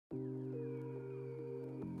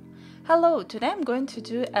Hello, today I'm going to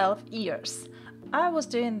do elf ears. I was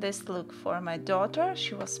doing this look for my daughter.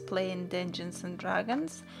 She was playing Dungeons and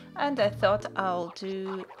Dragons and I thought I'll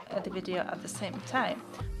do the video at the same time.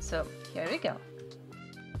 So here we go.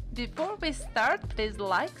 Before we start, please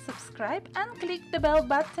like, subscribe and click the bell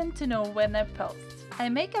button to know when I post. I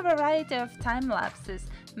make a variety of time lapses,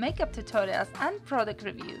 makeup tutorials and product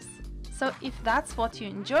reviews. So if that's what you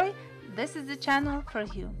enjoy, this is the channel for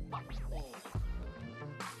you.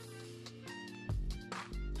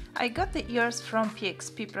 I got the ears from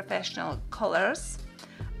PXP Professional Colors.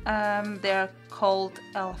 They're called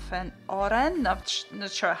Elfen Oren, not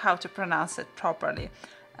sure how to pronounce it properly.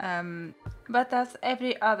 But as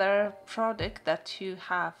every other product that you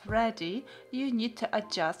have ready, you need to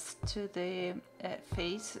adjust to the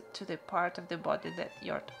face, to the part of the body that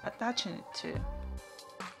you're attaching it to.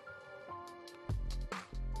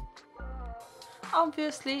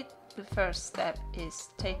 Obviously, the first step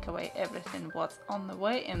is take away everything what's on the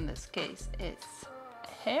way. In this case, it's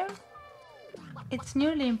hair. It's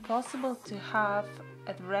nearly impossible to have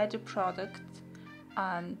a ready product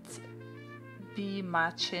and be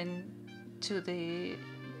matching to the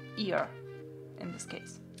ear in this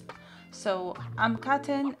case. So I'm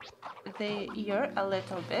cutting the ear a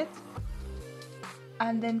little bit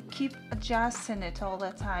and then keep adjusting it all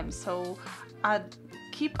the time. So I'd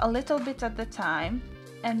keep a little bit at the time,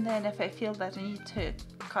 and then if I feel that I need to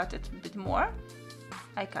cut it a bit more,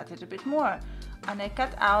 I cut it a bit more. And I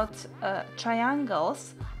cut out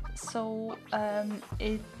triangles, so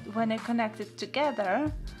when I connect it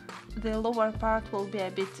together, the lower part will be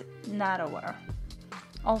a bit narrower.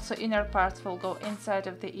 Also, inner parts will go inside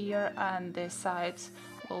of the ear and the sides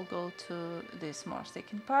will go to this more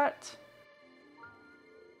thickened part.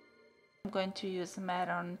 I'm going to use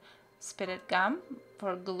Mehron Spirit Gum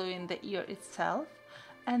for gluing the ear itself,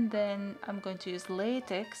 and then I'm going to use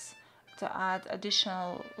latex to add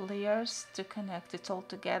additional layers to connect it all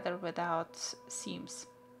together without seams.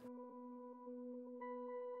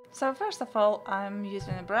 So first of all, I'm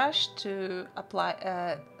using a brush to apply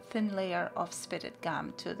a thin layer of spirit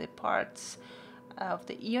gum to the parts of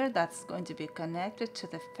the ear that's going to be connected to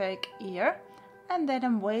the fake ear, and then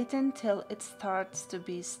I'm waiting till it starts to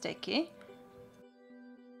be sticky.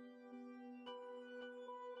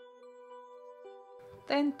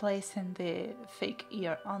 Then placing the fake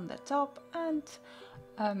ear on the top and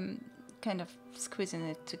kind of squeezing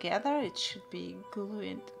it together. It should be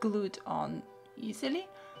glued on easily.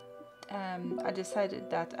 I decided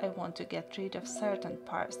that I want to get rid of certain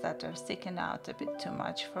parts that are sticking out a bit too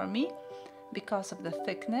much for me because of the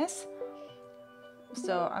thickness.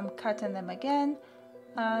 So I'm cutting them again,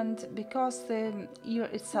 and because the ear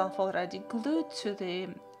itself already glued to the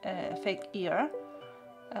fake ear,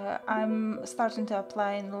 I'm starting to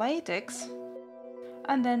apply in latex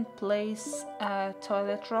and then place a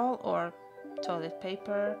toilet roll or toilet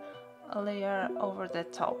paper layer over the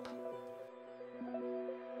top.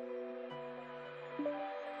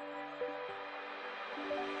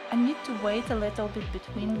 I need to wait a little bit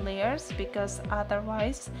between layers because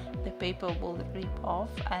otherwise the paper will rip off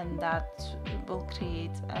and that will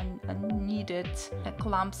create unneeded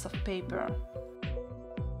clumps of paper.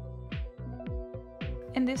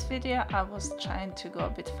 In this video I was trying to go a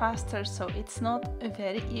bit faster, so it's not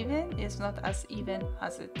very even, it's not as even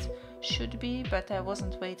as it should be, but I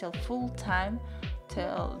wasn't waiting full time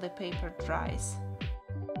till the paper dries.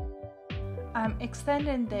 I'm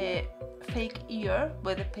extending the fake ear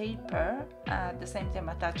with the paper, at the same time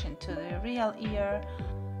attaching to the real ear.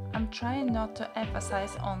 I'm trying not to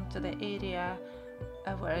emphasize onto the area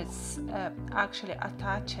where it's actually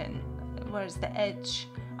attaching, where's the edge.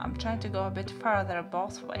 I'm trying to go a bit further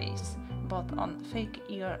both ways, both on fake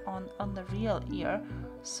ear on the real ear,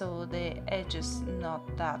 so the edge is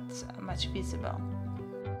not that much visible.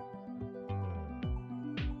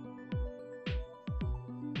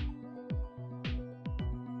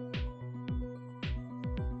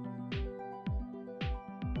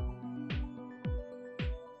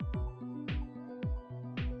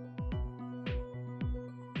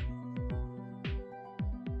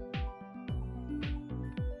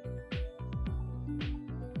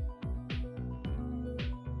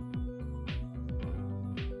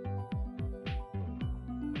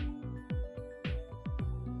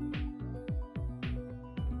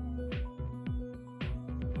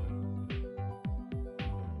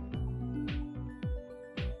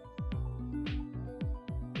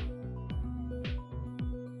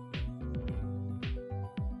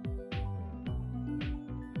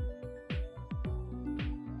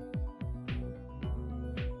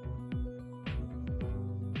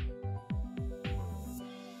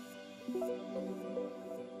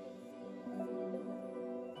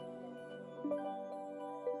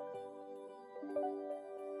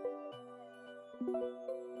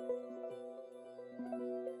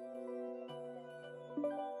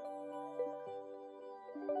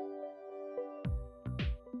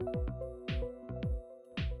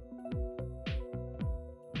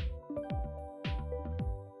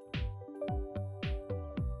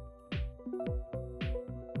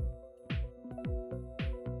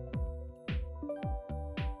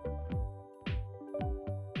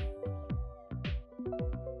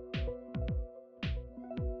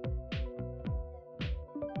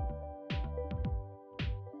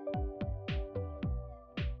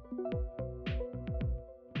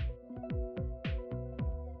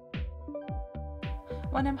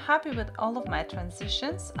 When I'm happy with all of my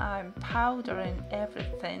transitions, I'm powdering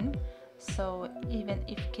everything, so even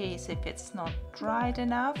if it's not dried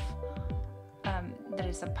enough, there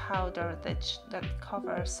is a powder that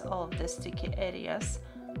covers all of the sticky areas.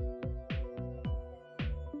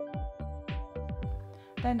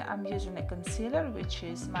 Then I'm using a concealer which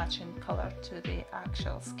is matching color to the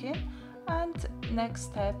actual skin, and next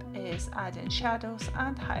step is adding shadows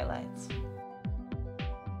and highlights.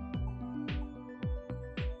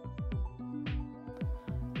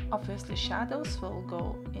 Obviously shadows will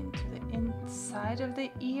go into the inside of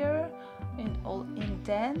the ear, in all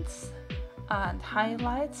indents, and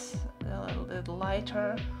highlights, a little bit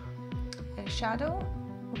lighter shadow,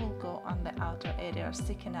 will go on the outer area,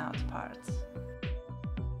 sticking out parts.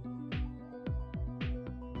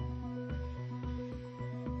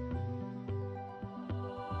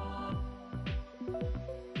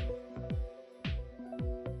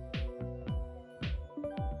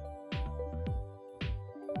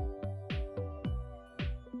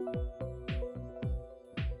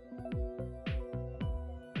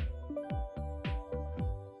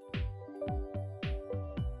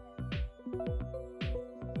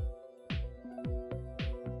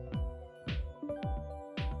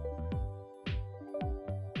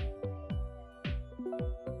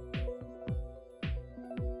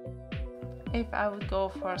 If I would go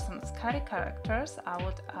for some scary characters, I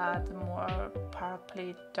would add more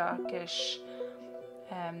purpley, darkish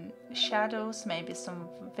shadows, maybe some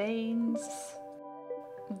veins,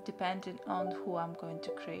 depending on who I'm going to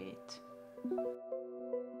create.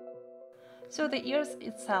 So the ears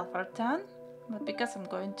itself are done, but because I'm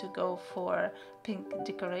going to go for pink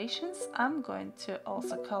decorations, I'm going to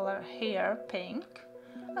also color hair pink.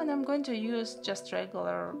 And I'm going to use just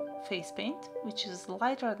regular face paint, which is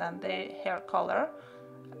lighter than the hair color.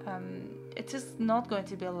 It is not going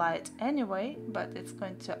to be light anyway, but it's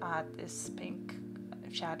going to add this pink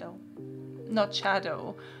shadow, not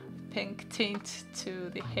shadow, pink tint to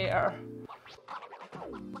the hair.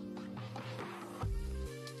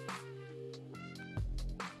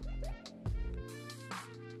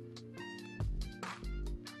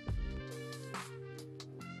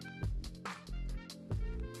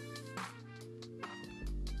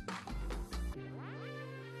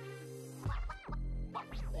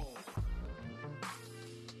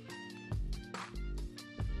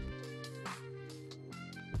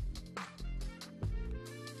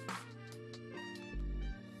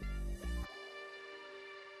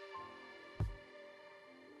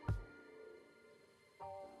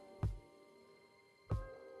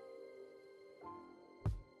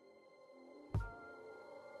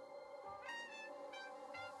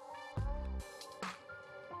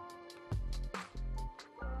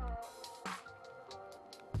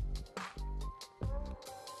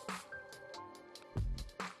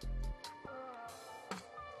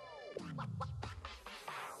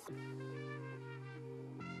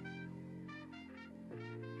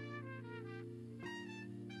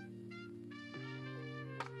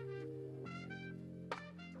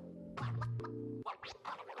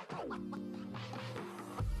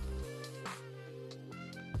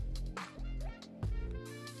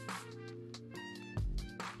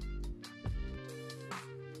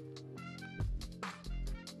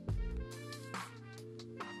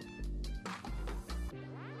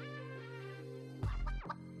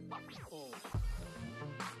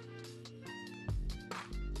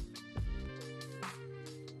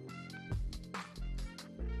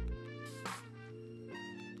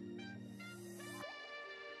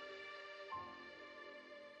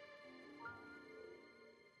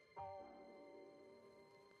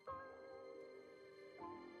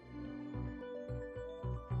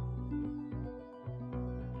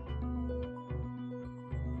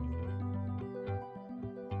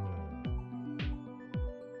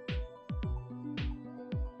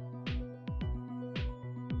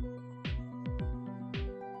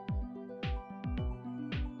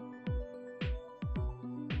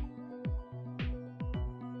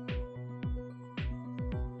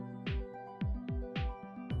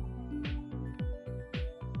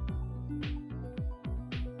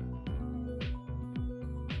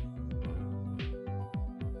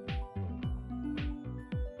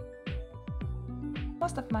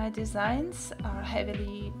 Most of my designs are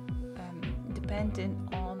heavily dependent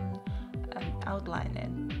on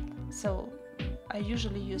outlining, so I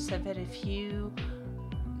usually use a very few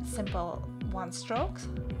simple one strokes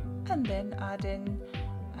and then add in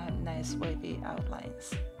nice wavy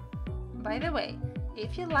outlines. By the way,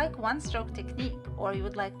 If you like one-stroke technique or you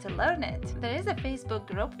would like to learn it, there is a Facebook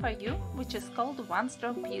group for you which is called One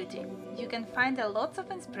Stroke Beauty. You can find a lot of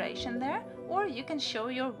inspiration there, or you can show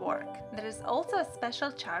your work. There is also a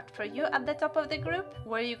special chart for you at the top of the group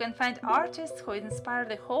where you can find artists who inspire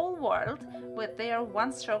the whole world with their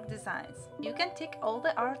one-stroke designs. You can tick all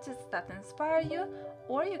the artists that inspire you,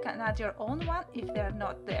 or you can add your own one if they are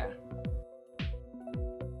not there.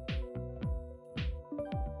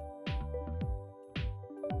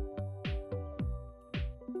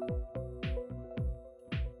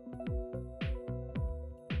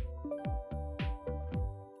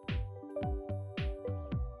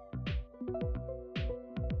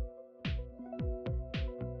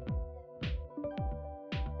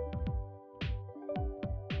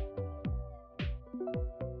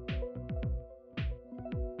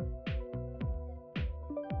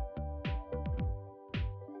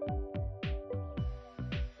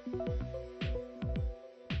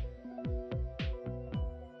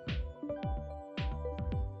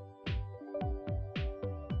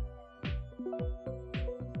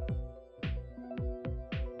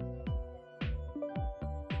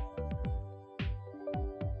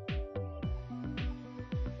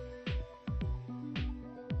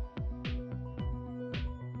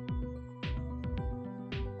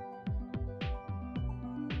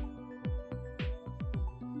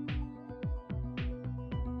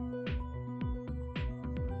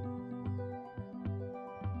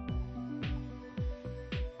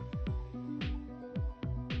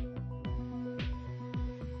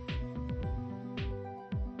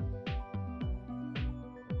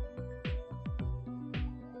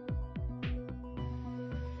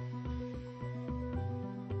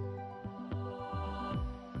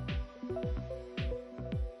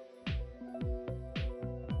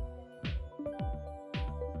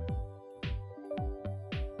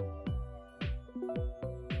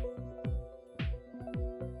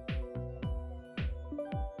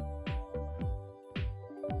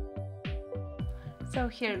 So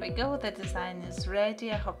here we go, the design is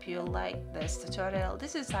ready. I hope you like this tutorial.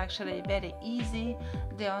 This is actually very easy.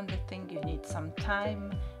 The only thing you need some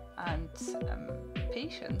time and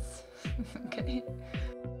patience. Okay.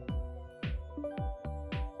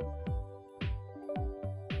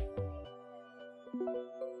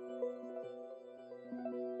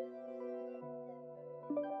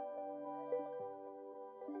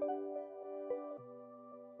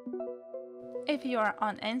 If you are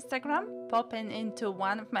on Instagram, pop into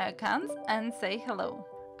one of my accounts and say hello.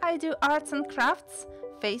 I do arts and crafts,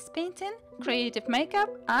 face painting, creative makeup,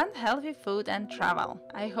 and healthy food and travel.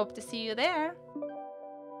 I hope to see you there.